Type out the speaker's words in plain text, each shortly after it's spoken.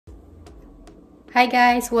Hi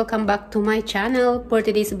guys, welcome back to my channel. For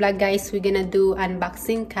today's vlog guys, we're gonna do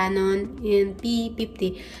unboxing Canon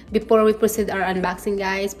M50. Before we proceed our unboxing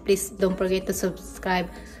guys, please don't forget to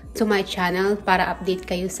subscribe to my channel para update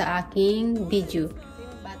kayo sa aking video.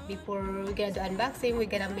 But before we're gonna do unboxing,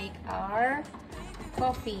 we're gonna make our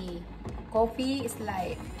coffee. Coffee is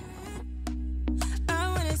life.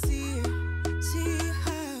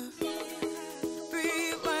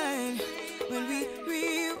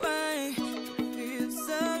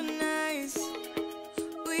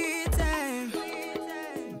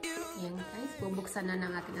 Bubuksan na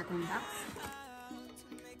ng ating box.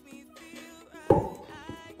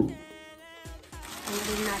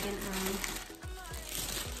 Tanggalin natin ang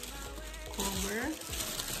cover.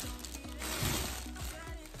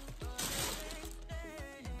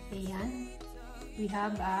 Ayan. We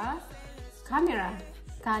have a camera.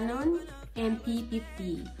 Canon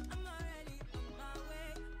M50.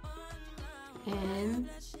 And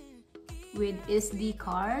with SD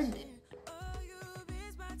card.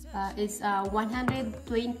 It's 128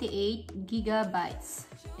 gigabytes.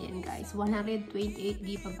 Ayan guys, 128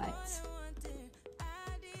 gigabytes.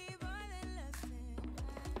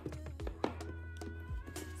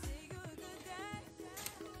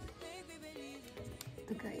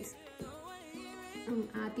 Ito guys, ang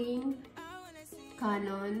ating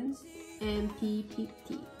Canon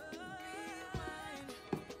M50.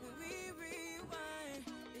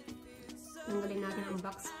 Tanggalin natin ang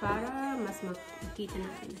box para mas makikita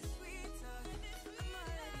natin.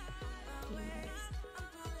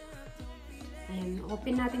 Ayan,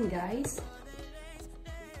 open natin guys.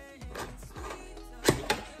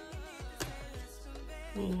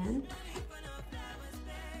 Ayan.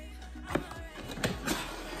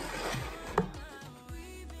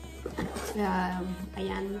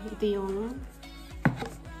 Ayan, ito yung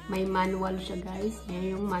may manual siya guys.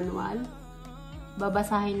 Ayan yung manual.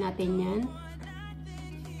 Babasahin natin yan.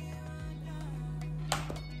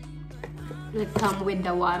 It come with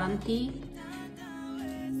the warranty.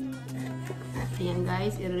 Ayan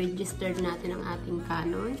guys, i-register natin ang ating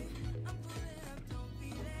Canon.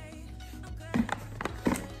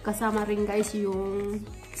 Kasama rin guys yung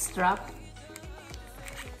strap.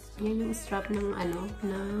 Ayan yung strap ng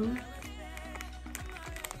ng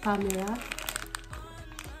camera.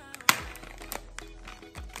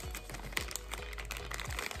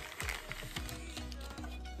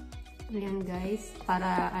 Ayan guys,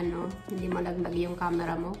 para hindi malaglag yung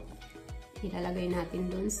camera mo. Ilalagay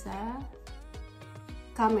natin dun sa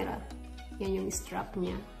camera. Yan yung strap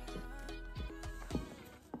niya.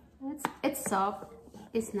 It's soft.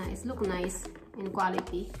 It's nice. Look nice in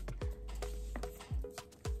quality.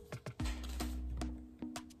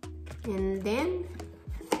 And then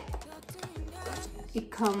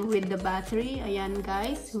it come with the battery. Ayan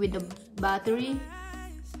guys, with the battery.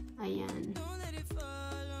 Ayan.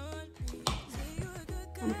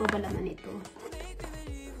 Ano pa ba laman ito?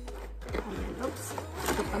 Ayan, oops.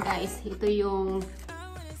 Ito pa guys, ito yung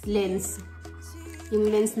lens. Yung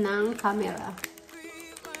lens ng camera.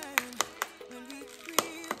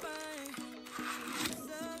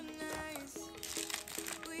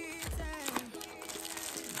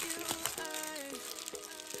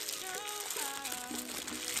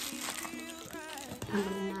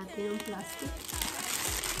 Tanggalin natin ang plastic.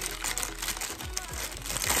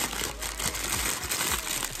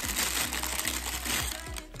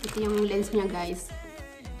 Ito yung lens niya guys.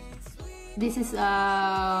 This is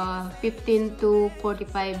 15 to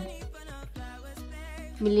 45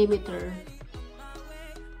 millimeter.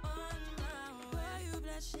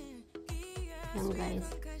 Yan guys.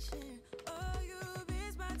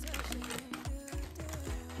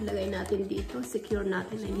 Lagay natin dito. Secure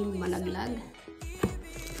natin na hindi malaglag.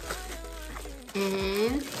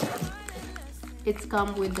 And it's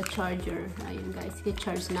come with the charger. Ayun guys.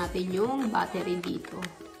 I-charge natin yung battery dito.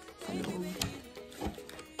 Sa loob.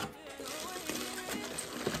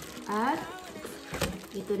 At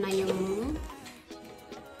ito na yung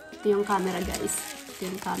camera guys. Ito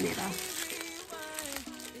yung camera.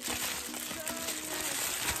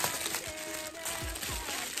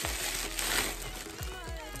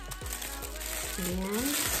 Ayan.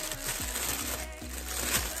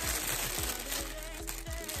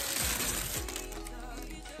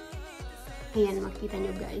 Ayan, makita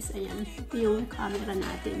nyo guys. Ayan. Ito yung camera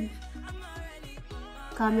natin.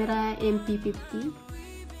 Camera M50.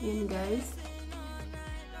 Ayan guys.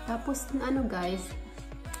 Tapos guys,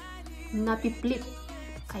 napi-flip.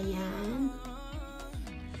 Ayan.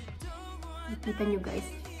 Nakita nyo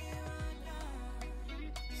guys.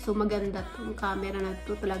 So maganda tong camera na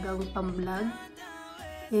to, talagang pang-vlog.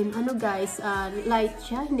 And ano guys, light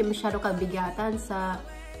siya, hindi masyado kabigatan sa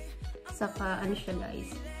ano siya guys.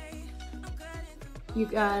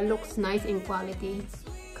 Looks nice in quality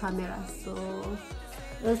camera. So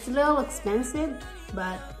it's a little expensive,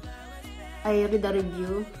 but I read the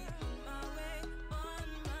review.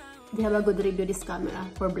 They have a good review this camera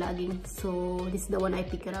for vlogging, so this is the one I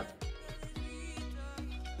pick it up.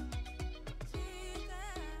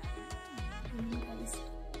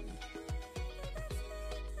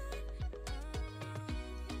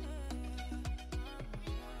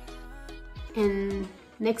 And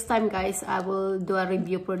next time guys, I will do a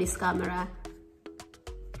review for this camera.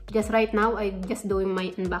 Just right now, I'm just doing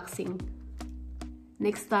my unboxing.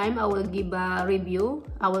 Next time, I will give a review.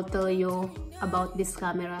 I will tell you about this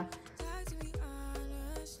camera.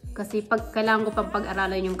 Kasi kailangan ko pang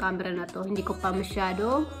pag-aralan yung camera na to. Hindi ko pa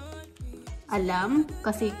masyado alam.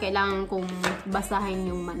 Kasi kailangan kong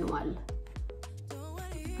basahin yung manual.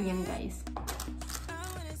 Ayan guys.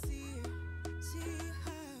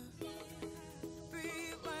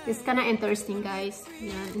 It's kinda interesting guys.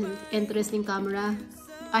 Yeah, interesting camera.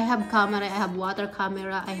 I have camera, I have water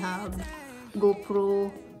camera, I have GoPro,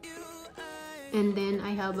 and then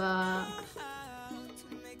I have a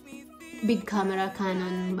big camera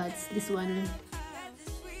Canon, but this one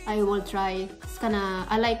I will try. It's kinda,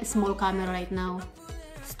 I like small camera right now.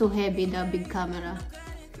 It's too heavy, the big camera.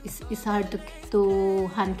 It's hard to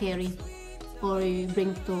hand carry or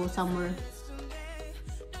bring to somewhere.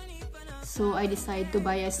 So I decided to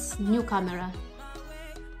buy a new camera.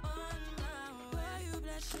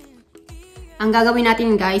 Ang gagawin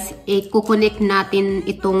natin guys, i-connect natin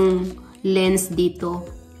itong lens dito.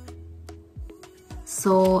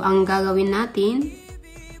 So ang gagawin natin,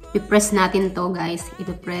 i-press natin to guys.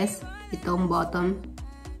 I-press itong bottom.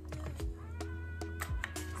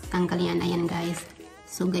 Tanggal yan, ayan guys.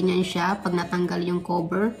 So ganyan siya pag natanggal yung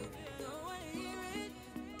cover.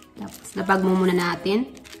 Tapos lapag mo muna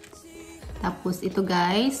natin. Tapos ito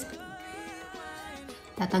guys,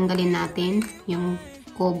 tatanggalin natin yung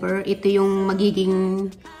cover. Ito yung magiging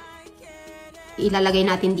ilalagay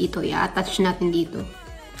natin dito, i-attach natin dito.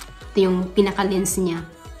 Ito yung pinaka-lens niya.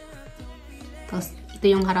 Tapos ito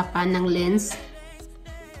yung harapan ng lens.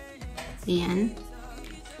 Ayan.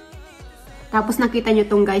 Tapos nakita nyo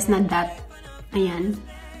itong guys na dot. Ayan,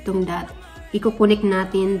 itong dot. I-connect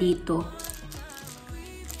natin dito.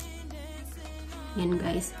 Ayan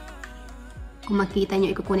guys. Kung makita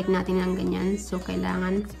nyo, i-connect natin ng ganyan. So,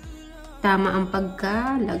 kailangan tama ang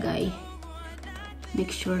pagkalagay.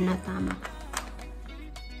 Make sure na tama.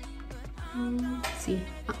 See.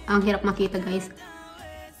 Ang hirap makita, guys.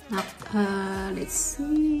 Let's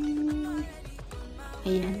see.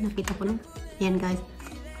 Ayan, nakita ko na. Ayan, guys.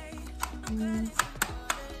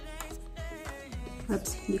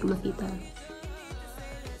 Oops, hindi ko makita.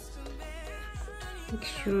 Make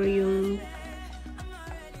sure yung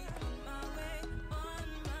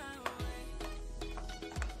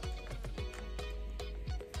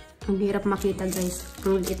ang hirap makita guys.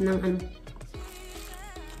 Ang liit ng ano.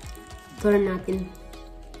 Turn natin.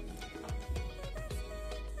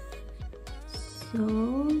 So,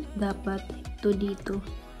 dapat ito dito.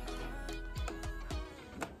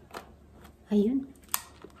 Ayun.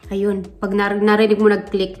 Ayun. Pag narinig mo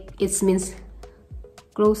nag-click, it means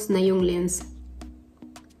close na yung lens.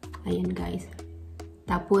 Ayun guys.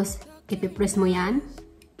 Tapos, ipipress mo yan.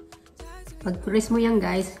 Pag press mo yan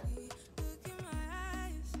guys,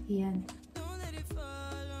 ayan.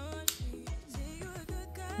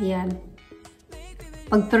 Ayan.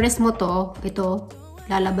 Pag press mo to, ito,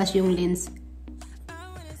 lalabas yung lens.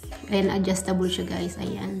 Ayan, adjustable siya guys.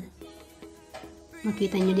 Ayan.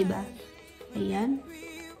 Makita nyo, diba? Ayan.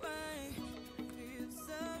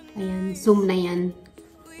 Ayan. Zoom na yan.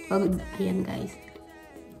 Ayan guys.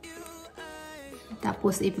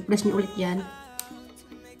 Tapos, ipipress nyo ulit yan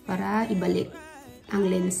para ibalik ang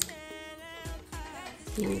lens.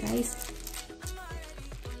 Ayan guys.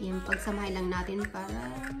 Ayan, pagsamahin lang natin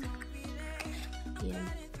para ayan.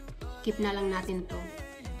 Keep na lang natin to.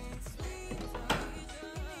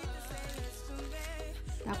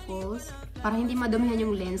 Tapos, para hindi madumihan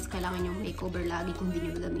yung lens, kailangan yung may cover lagi kung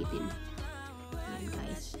hindi nyo gagamitin. Ayan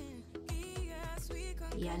guys.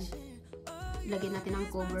 Ayan. Lagyan natin ang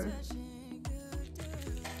cover.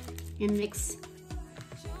 Yung mix.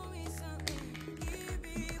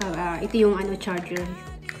 Ito yung ano, charger.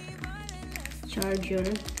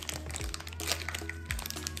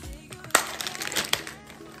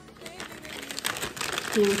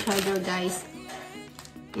 Ito yung charger guys.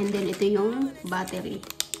 And then ito yung battery.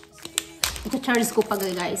 Ito charge ko pa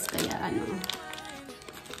guys, kaya ano,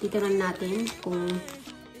 titignan natin kung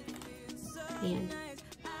ayan.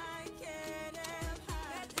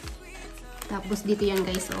 Tapos dito yan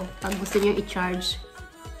guys, oh, pag gusto nyo i-charge,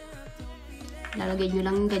 lalagay nyo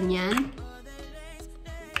lang ganyan.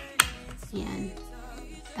 Yan.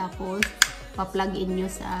 Tapos, pa-plug in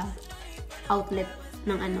nyo sa outlet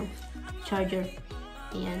ng ano, charger.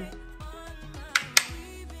 Ayan.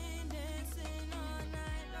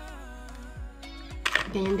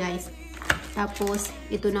 Ganyan guys. Tapos,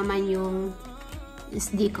 ito naman yung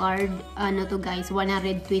SD card. Ano to guys,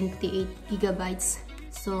 128 gigabytes.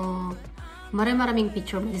 So, maraming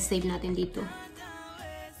picture ma-save natin dito.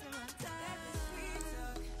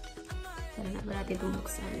 Tara na ba natin itong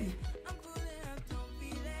buksan?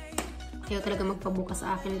 Ayaw talaga magpabukas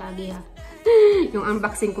sa akin lagi ha. Yung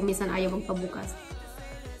unboxing ko minsan ayaw magpabukas.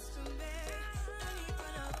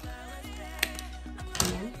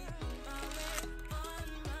 Ayan.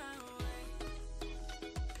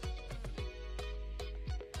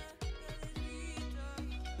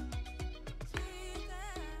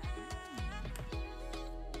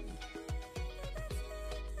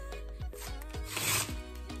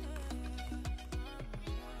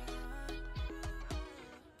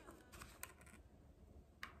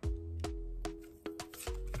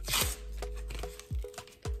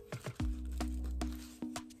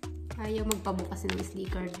 Ayaw magpabukas ng SD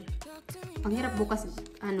card. Ang hirap bukas,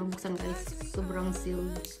 buksan guys. Sobrang sealed.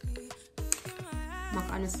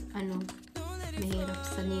 Mahirap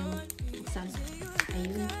sa nail. Buksan.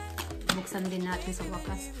 Ayun. Buksan din natin sa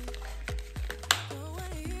wakas.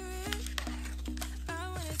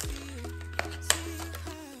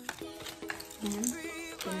 Ayan.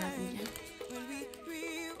 Buksan natin dyan.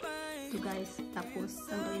 Ito guys. Tapos,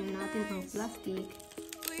 tanggalin natin ang plastic.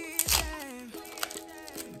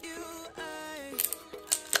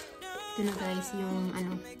 Ito na guys yung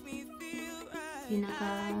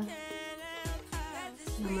pinaka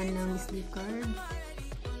naman ng SD card.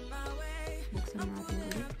 Buksan natin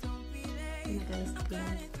ulit. Ito na guys,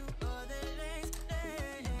 yan.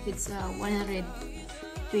 It's 128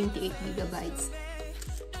 gigabytes.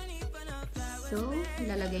 So,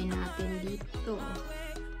 ilalagay natin dito.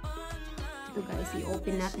 Ito guys,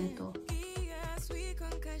 i-open natin to.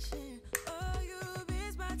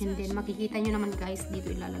 And then, makikita nyo naman guys, dito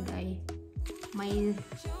ilalagay. May,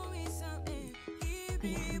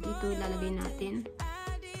 ayan, dito ilalagay natin.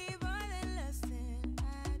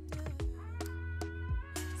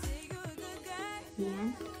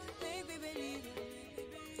 Ayan.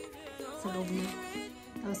 Sa loob na.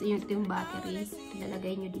 Tapos, ito yung battery.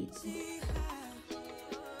 Ilalagay nyo dito.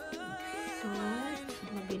 So,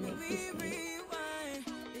 ilalagay like this guys.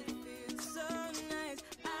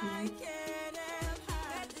 Ayan.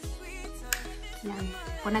 Yan.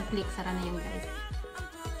 Kung nag-click, sara na yung guys.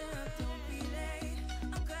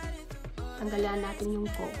 Tanggalan natin yung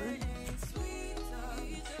cover.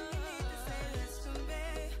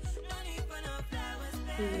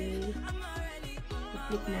 Okay.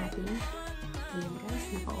 I-click natin. Ayan guys,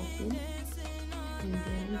 naka-open. And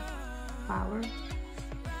then, power.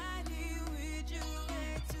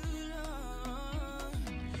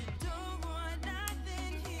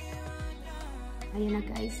 Ayan na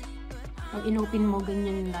guys. Pag in-open mo,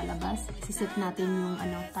 ganyan yung lalabas. Isiset natin yung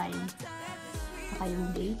time. Saka yung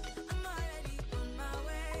date.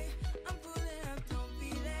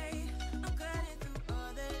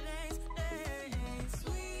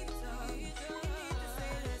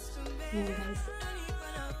 Ayan guys.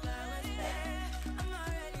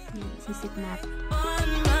 Ayan, isiset natin.